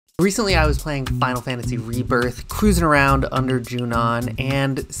Recently I was playing Final Fantasy Rebirth, cruising around under Junon,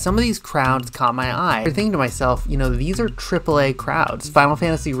 and some of these crowds caught my eye. I'm thinking to myself, you know, these are AAA crowds. Final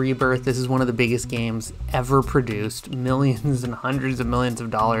Fantasy Rebirth, this is one of the biggest games ever produced, millions and hundreds of millions of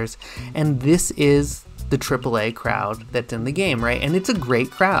dollars, and this is the AAA crowd that's in the game, right? And it's a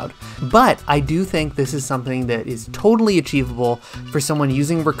great crowd. But I do think this is something that is totally achievable for someone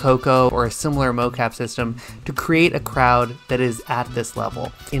using Rokoko or a similar mocap system to create a crowd that is at this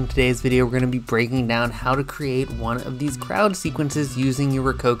level. In today's video, we're going to be breaking down how to create one of these crowd sequences using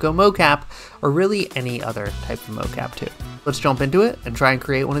your Rokoko mocap, or really any other type of mocap too. Let's jump into it and try and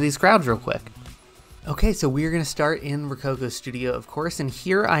create one of these crowds real quick. Okay, so we're going to start in Rokoko Studio, of course, and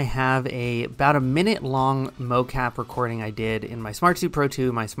here I have about a minute long mocap recording I did in my Smart Suit Pro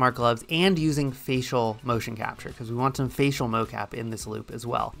 2, my smart gloves, and using facial motion capture, because we want some facial mocap in this loop as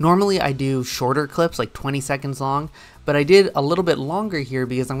well. Normally I do shorter clips, like 20 seconds long, but I did a little bit longer here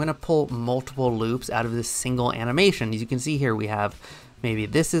because I'm going to pull multiple loops out of this single animation. As you can see here, we have maybe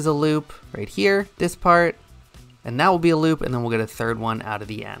this is a loop right here, this part, and that will be a loop, and then we'll get a third one out of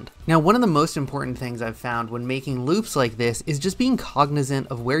the end. Now, one of the most important things I've found when making loops like this is just being cognizant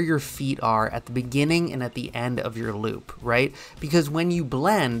of where your feet are at the beginning and at the end of your loop, right? Because when you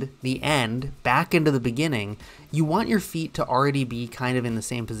blend the end back into the beginning, you want your feet to already be kind of in the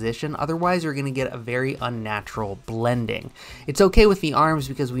same position, otherwise you're gonna get a very unnatural blending. It's okay with the arms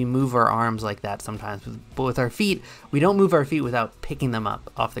because we move our arms like that sometimes, but with our feet, we don't move our feet without picking them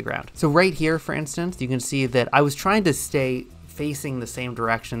up off the ground. So right here, for instance, you can see that I was trying to stay facing the same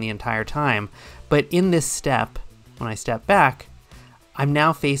direction the entire time, but in this step, when I step back, I'm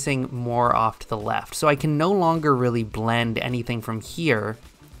now facing more off to the left. So I can no longer really blend anything from here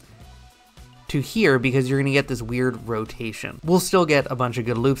to here because you're gonna get this weird rotation. We'll still get a bunch of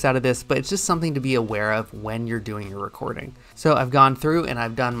good loops out of this, but it's just something to be aware of when you're doing your recording. So I've gone through and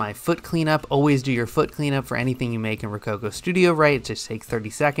I've done my foot cleanup. Always do your foot cleanup for anything you make in Rokoko Studio, right? It just takes 30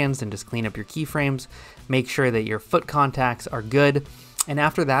 seconds and just clean up your keyframes. Make sure that your foot contacts are good. And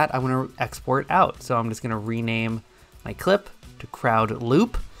after that, I wanna export out. So I'm just gonna rename my clip to Crowd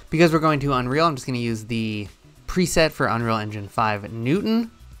Loop. Because we're going to Unreal, I'm just gonna use the preset for Unreal Engine 5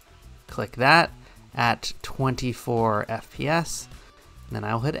 Newton. Click that at 24 FPS, and then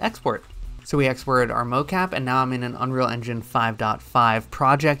I'll hit export. So we exported our mocap, and now I'm in an Unreal Engine 5.5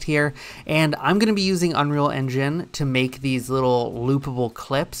 project here, and I'm gonna be using Unreal Engine to make these little loopable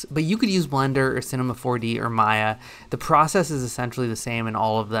clips, but you could use Blender or Cinema 4D or Maya. The process is essentially the same in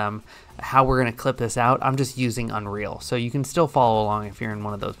all of them. How we're gonna clip this out, I'm just using Unreal, so you can still follow along if you're in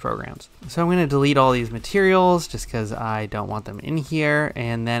one of those programs. So I'm gonna delete all these materials just because I don't want them in here,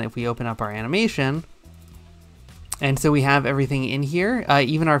 and then if we open up our animation, and so we have everything in here,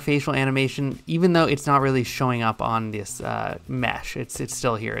 even our facial animation, even though it's not really showing up on this mesh, it's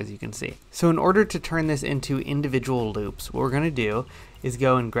still here, as you can see. So in order to turn this into individual loops, what we're gonna do is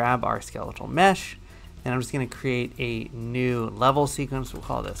go and grab our skeletal mesh, and I'm just gonna create a new level sequence. We'll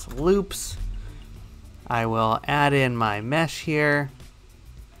call this loops. I will add in my mesh here,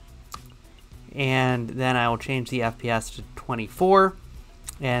 and then I will change the FPS to 24.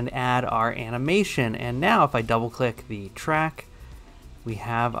 And add our animation. And now if I double click the track, we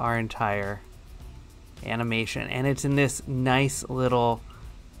have our entire animation. And it's in this nice little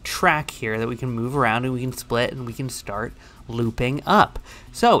track here that we can move around and we can split and we can start looping up.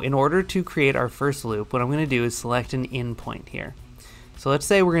 So in order to create our first loop, what I'm gonna do is select an in point here. So let's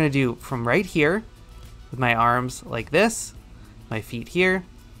say we're gonna do from right here with my arms like this, my feet here,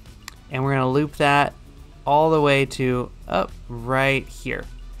 and we're gonna loop that all the way to up right here.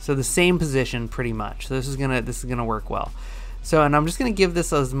 So the same position pretty much. So this is gonna work well. So, and I'm just gonna give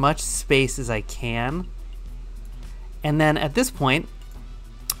this as much space as I can. And then at this point,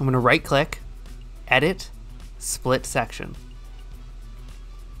 I'm gonna right click, edit, split section.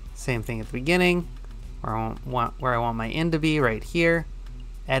 Same thing at the beginning, where I want my in to be, right here,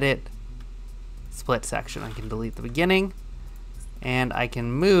 edit, split section. I can delete the beginning, and I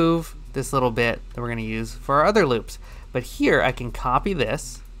can move this little bit that we're gonna use for our other loops. But here I can copy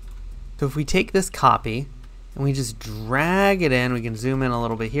this. So if we take this copy and we just drag it in, we can zoom in a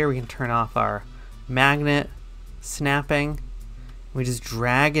little bit here, we can turn off our magnet snapping. We just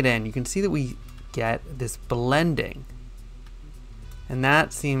drag it in. You can see that we get this blending. And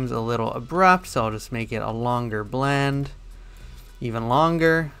that seems a little abrupt, so I'll just make it a longer blend, even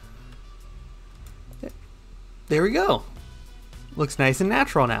longer. There we go. Looks nice and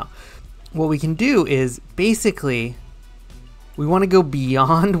natural now. What we can do is basically, we want to go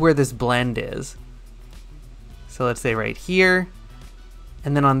beyond where this blend is. So let's say right here.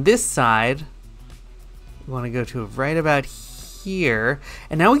 And then on this side, we want to go to right about here.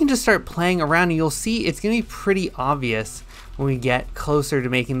 And now we can just start playing around, and you'll see it's gonna be pretty obvious when we get closer to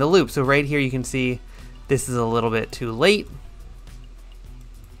making the loop. So right here you can see this is a little bit too late.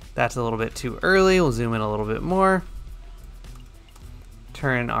 That's a little bit too early. We'll zoom in a little bit more.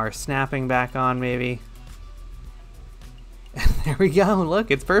 Turn our snapping back on maybe. And there we go,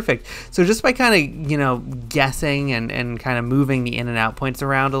 look, it's perfect. So just by kind of, you know, guessing and kind of moving the in and out points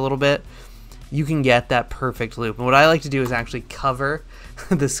around a little bit, you can get that perfect loop. And what I like to do is actually cover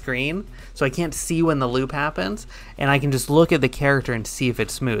the screen so I can't see when the loop happens, and I can just look at the character and see if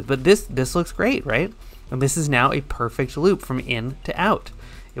it's smooth. But this looks great, right? And this is now a perfect loop from in to out.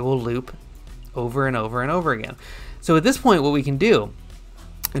 It will loop over and over and over again. So at this point, what we can do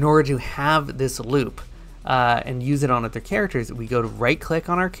in order to have this loop and use it on other characters, we go to right click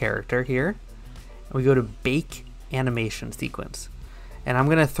on our character here, and we go to bake animation sequence. And I'm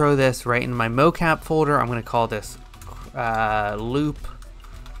gonna throw this right in my mocap folder. I'm gonna call this loop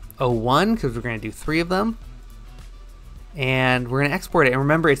 01 because we're gonna do 3 of them. And we're gonna export it. And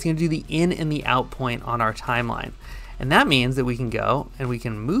remember, it's gonna do the in and the out point on our timeline. And that means that we can go and we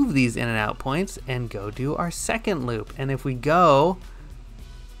can move these in and out points and go do our second loop. And if we go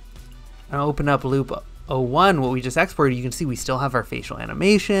and open up loop 01, what we just exported, you can see we still have our facial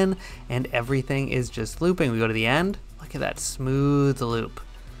animation and everything is just looping. We go to the end, look at that smooth loop.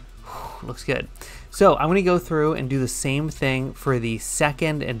 Whew, looks good. So I'm gonna go through and do the same thing for the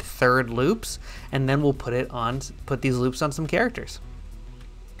second and third loops, and then we'll put these loops on some characters.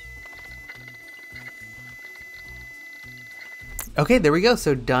 Okay, there we go.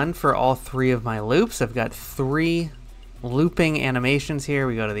 So done for all 3 of my loops. I've got 3 looping animations here.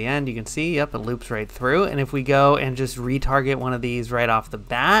 We go to the end, you can see, yep, it loops right through. And if we go and just retarget one of these right off the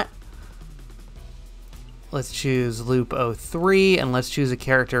bat, let's choose loop 03, and let's choose a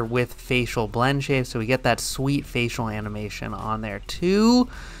character with facial blend shape so we get that sweet facial animation on there too.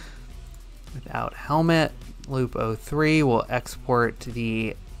 Without helmet, loop 03, we'll export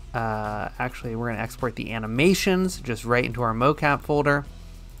the actually we're going to export the animations just right into our mocap folder,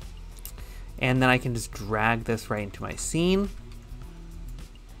 and then I can just drag this right into my scene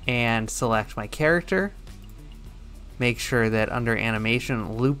and select my character, make sure that under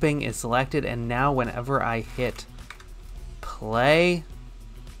animation looping is selected, and now whenever I hit play,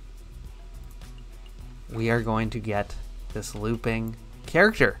 we are going to get this looping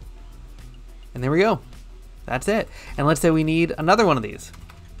character. And there we go, that's it. And let's say we need another one of these.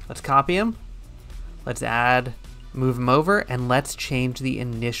 Let's copy him, let's move him over, and let's change the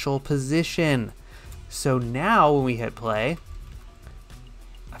initial position. So now when we hit play,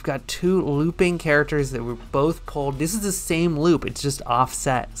 I've got 2 looping characters that were both pulled. This is the same loop, it's just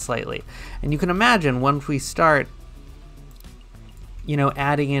offset slightly. And you can imagine once we start, you know,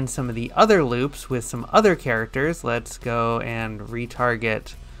 adding in some of the other loops with some other characters, let's go and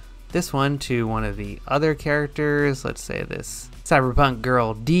retarget this one to one of the other characters. Let's say this Cyberpunk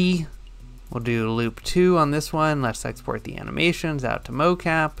Girl D. We'll do loop 2 on this one. Let's export the animations out to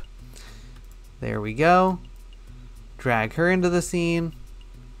mocap. There we go. Drag her into the scene.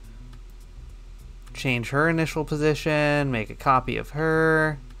 Change her initial position. Make a copy of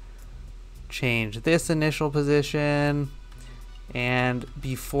her. Change this initial position. And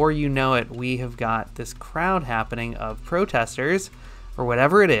before you know it, we have got this crowd happening of protesters, or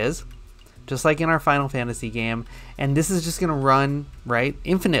whatever it is, just like in our Final Fantasy game. And this is just gonna run, right,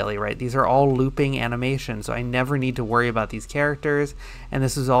 infinitely, right? These are all looping animations, so I never need to worry about these characters, and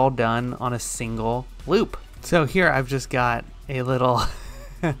this is all done on a single loop. So here I've just got a little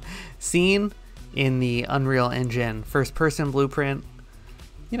scene in the Unreal Engine first-person blueprint,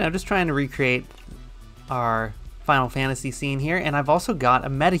 you know, just trying to recreate our Final Fantasy scene here. And I've also got a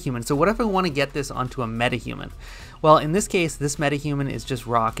metahuman. So what if I want to get this onto a metahuman? Well, in this case, this metahuman is just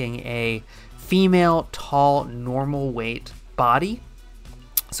rocking a female, tall, normal weight body.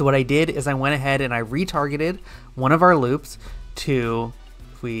 So what I did is I went ahead and I retargeted one of our loops to,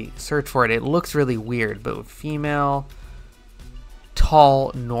 if we search for it, it looks really weird, but with female,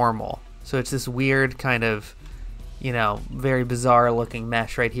 tall, normal. So it's this weird kind of, you know, very bizarre looking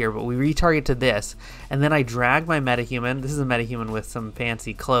mesh right here, but we retarget to this, and then I drag my metahuman. This is a metahuman with some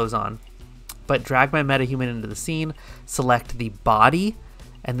fancy clothes on, but drag my metahuman into the scene, select the body,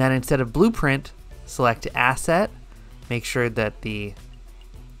 and then instead of blueprint, select asset, make sure that the,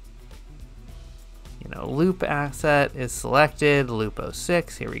 you know, loop asset is selected, loop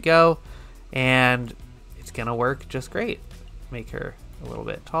 06, here we go, and it's gonna work just great. Make her a little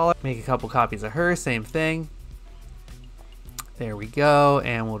bit taller, make a couple copies of her, same thing. There we go,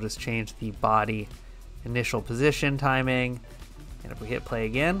 and we'll just change the body initial position timing. And if we hit play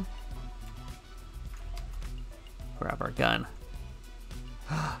again, grab our gun.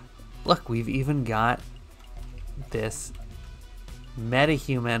 Look, we've even got this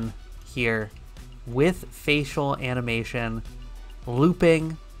metahuman here with facial animation,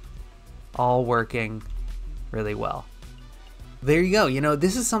 looping, all working really well. There you go. You know,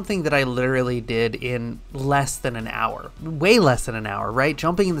 this is something that I literally did in less than an hour, way less than an hour, right?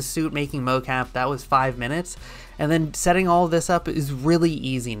 Jumping in the suit, making mocap, that was 5 minutes. And then setting all of this up is really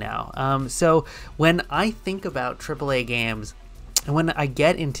easy now. So when I think about AAA games, and when I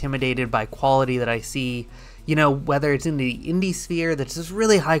get intimidated by quality that I see, you know, whether it's in the indie sphere that's just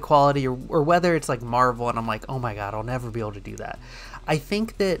really high quality, or whether it's like Marvel and I'm like, oh my God, I'll never be able to do that. I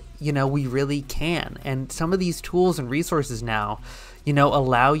think that, you know, we really can. And some of these tools and resources now, you know,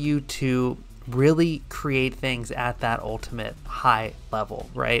 allow you to really create things at that ultimate high level,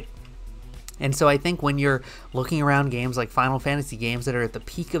 right? And so I think when you're looking around games like Final Fantasy, games that are at the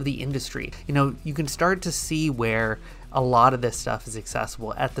peak of the industry, you know, you can start to see where a lot of this stuff is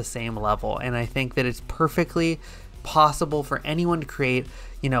accessible at the same level. And I think that it's perfectly possible for anyone to create,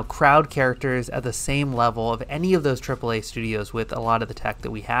 you know, crowd characters at the same level of any of those AAA studios with a lot of the tech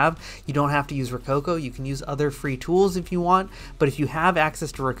that we have. You don't have to use Rokoko. You can use other free tools if you want. But if you have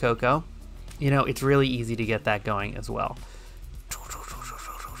access to Rokoko, you know, it's really easy to get that going as well.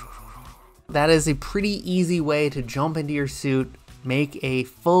 That is a pretty easy way to jump into your suit, make a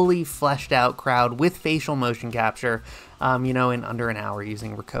fully fleshed out crowd with facial motion capture, you know, in under an hour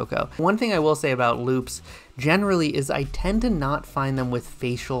using Rokoko. One thing I will say about loops generally is I tend to not find them with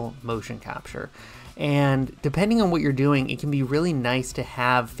facial motion capture. And depending on what you're doing, it can be really nice to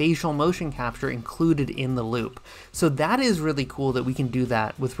have facial motion capture included in the loop. So that is really cool that we can do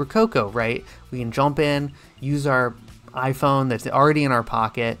that with Rokoko, right? We can jump in, use our iPhone that's already in our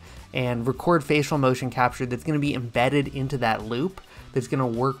pocket, and record facial motion capture that's going to be embedded into that loop, that's going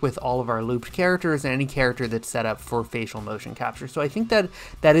to work with all of our looped characters and any character that's set up for facial motion capture. So I think that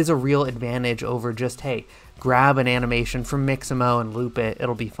that is a real advantage over just, hey, grab an animation from Mixamo and loop it,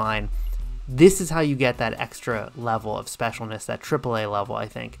 it'll be fine. This is how you get that extra level of specialness, that AAA level, I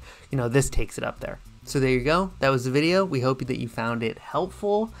think. You know, this takes it up there. So there you go. That was the video. We hope that you found it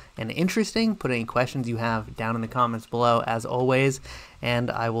helpful and interesting. Put any questions you have down in the comments below, as always, and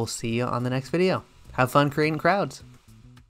I will see you on the next video. Have fun creating crowds.